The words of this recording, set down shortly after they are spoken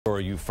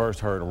Story you first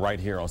heard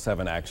right here on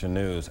 7 Action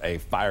News. A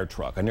fire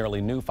truck, a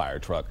nearly new fire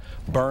truck,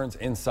 burns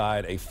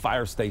inside a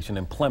fire station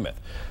in Plymouth.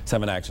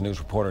 7 Action News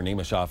reporter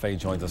Nima Shafee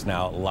joins us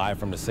now live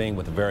from the scene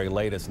with the very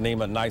latest.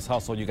 Nima, nice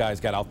hustle. You guys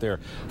got out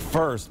there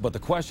first. But the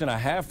question I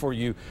have for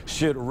you,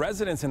 should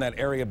residents in that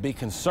area be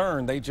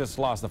concerned? They just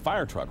lost the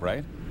fire truck,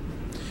 right?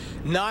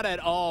 Not at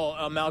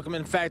all, Malcolm.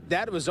 In fact,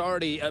 that was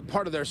already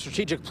part of their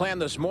strategic plan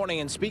this morning.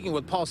 And speaking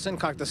with Paul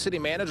Sincock, the city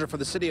manager for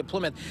the city of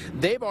Plymouth,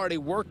 they've already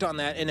worked on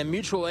that in a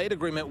mutual aid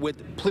agreement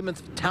with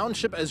Plymouth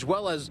Township as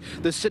well as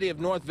the city of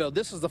Northville.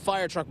 This is the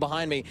fire truck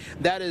behind me.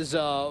 That is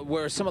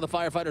where some of the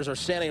firefighters are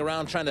standing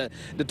around trying to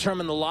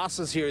determine the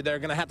losses here. They're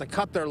going to have to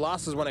cut their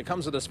losses when it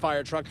comes to this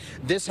fire truck.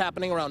 This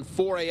happening around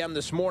 4 a.m.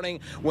 this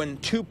morning when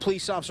 2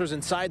 police officers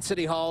inside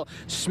City Hall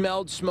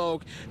smelled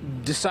smoke,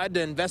 decided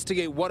to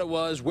investigate what it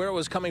was, where it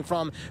was coming from,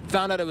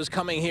 found out it was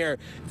coming here.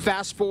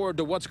 Fast forward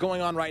to what's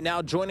going on right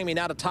now. Joining me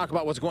now to talk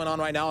about what's going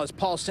on right now is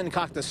Paul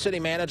Sincock, the city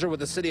manager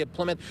with the city of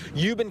Plymouth.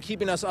 You've been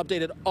keeping us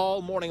updated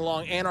all morning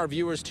long, and our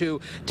viewers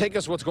too. Take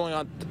us through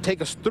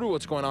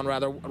what's going on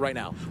rather right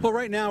now. Well,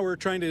 right now we're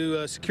trying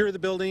to secure the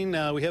building.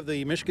 We have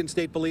the Michigan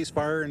State Police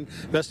Fire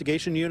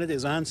Investigation Unit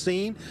is on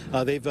scene.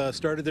 They've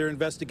started their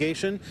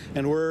investigation,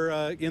 and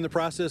we're in the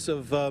process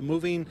of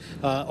moving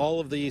all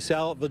of the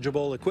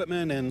salvageable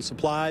equipment and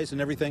supplies and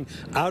everything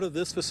out of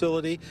this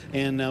facility,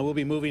 and we'll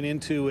be moving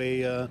into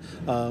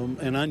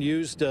an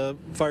unused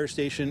fire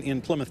station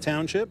in Plymouth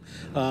Township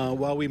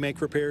while we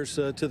make repairs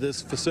to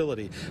this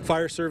facility.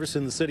 Fire service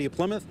in the city of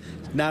Plymouth,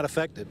 not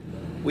affected.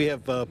 We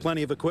have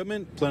plenty of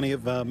equipment, plenty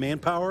of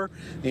manpower,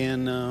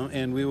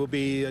 and we will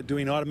be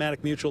doing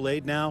automatic mutual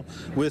aid now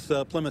with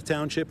Plymouth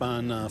Township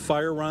on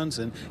fire runs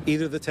in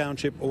either the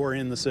township or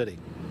in the city.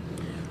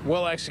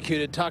 Well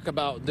executed. Talk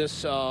about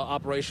this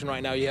operation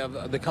right now. You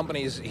have the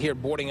companies here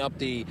boarding up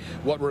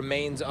what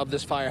remains of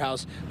this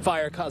firehouse.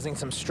 Fire causing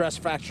some stress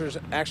fractures,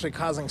 actually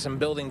causing some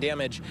building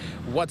damage.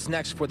 What's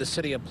next for the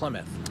city of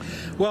Plymouth?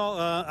 Well,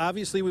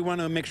 obviously we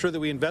want to make sure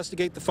that we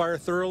investigate the fire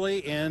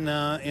thoroughly, and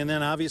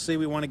then obviously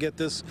we want to get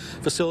this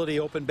facility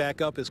opened back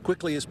up as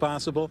quickly as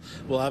possible.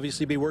 We'll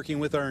obviously be working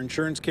with our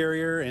insurance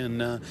carrier and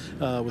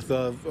with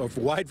a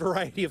wide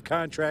variety of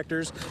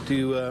contractors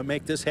to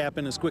make this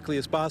happen as quickly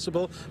as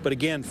possible. But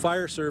again,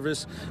 fire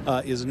service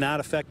is not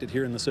affected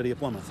here in the city of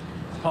Plymouth.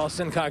 Paul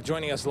Sincock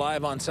joining us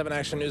live on 7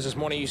 Action News this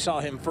morning. You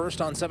saw him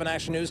first on 7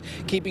 Action News,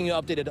 keeping you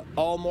updated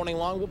all morning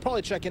long. We'll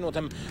probably check in with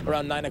him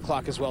around 9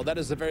 o'clock as well. That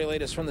is the very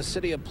latest from the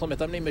city of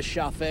Plymouth. I'm Nima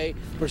Shafee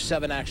for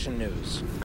 7 Action News.